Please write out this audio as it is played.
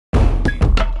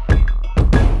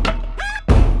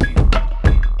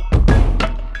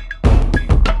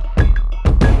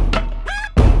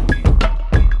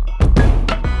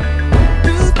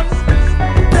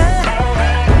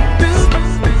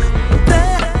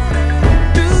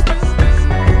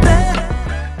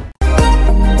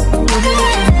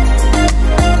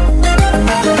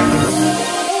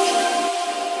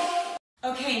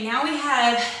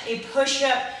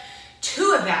push-up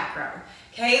to a back row.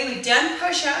 Okay, we've done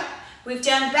push-up, we've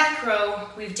done back row,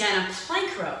 we've done a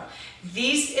plank row.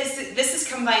 This is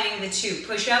combining the two,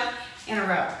 push-up and a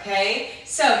row, okay?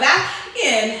 So back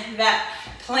in that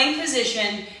plank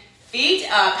position, feet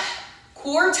up,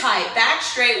 core tight, back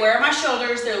straight. Where are my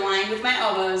shoulders? They're lined with my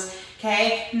elbows,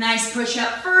 okay? Nice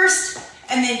push-up first,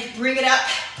 and then bring it up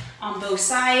on both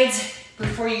sides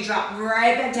before you drop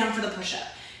right back down for the push-up.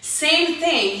 Same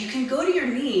thing, you can go to your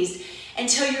knees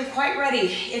until you're quite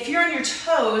ready. If you're on your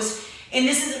toes, and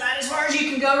this is about as far as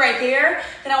you can go right there,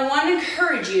 then I want to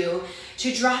encourage you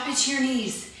to drop it to your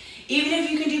knees. Even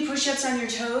if you can do push-ups on your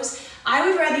toes, I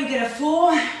would rather you get a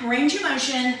full range of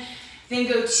motion than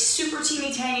go super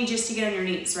teeny tiny just to get on your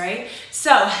knees, right? So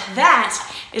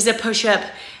that is a push-up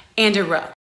and a row.